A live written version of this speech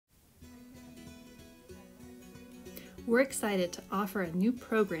we're excited to offer a new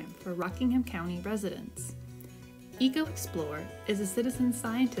program for Rockingham County residents. EcoEXPLORE is a citizen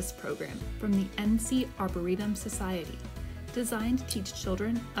scientist program from the NC Arboretum Society, designed to teach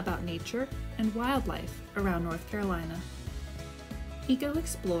children about nature and wildlife around North Carolina.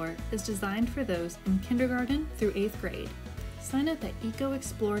 EcoEXPLORE is designed for those in kindergarten through 8th grade. Sign up at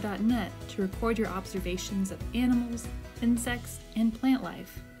ecoexplore.net to record your observations of animals, insects, and plant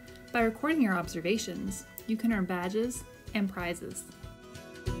life. By recording your observations, you can earn badges and prizes.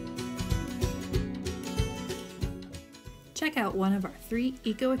 Check out one of our 3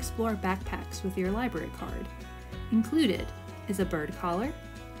 EcoEXPLORE backpacks with your library card. Included is a bird collar,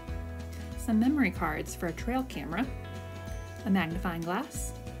 some memory cards for a trail camera, a magnifying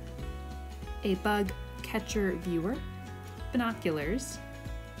glass, a bug catcher viewer, binoculars,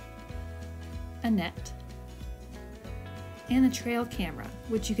 a net, and a trail camera,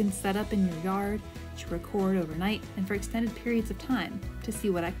 which you can set up in your yard to record overnight and for extended periods of time to see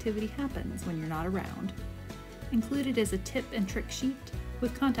what activity happens when you're not around. Included is a tip and trick sheet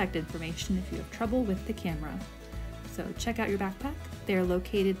with contact information if you have trouble with the camera. So check out your backpack. They are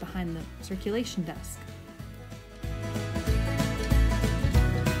located behind the circulation desk.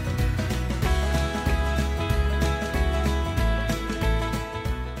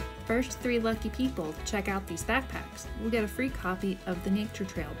 First 3 lucky people to check out these backpacks will get a free copy of the Nature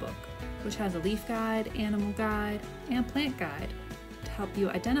Trail book, which has a leaf guide, animal guide, and plant guide to help you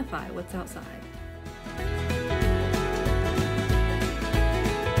identify what's outside.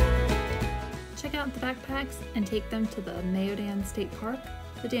 Check out the backpacks and take them to the Mayodan State Park,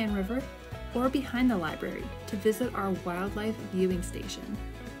 the Dan River, or behind the library to visit our wildlife viewing station.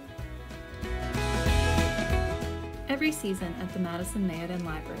 Every season at the Madison-Mayodan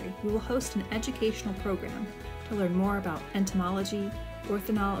Library, we will host an educational program to learn more about entomology,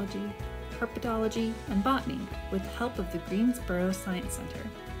 ornithology, herpetology, and botany with the help of the Greensboro Science Center.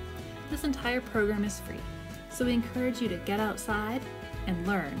 This entire program is free, so we encourage you to get outside and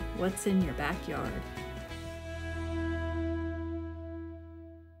learn what's in your backyard.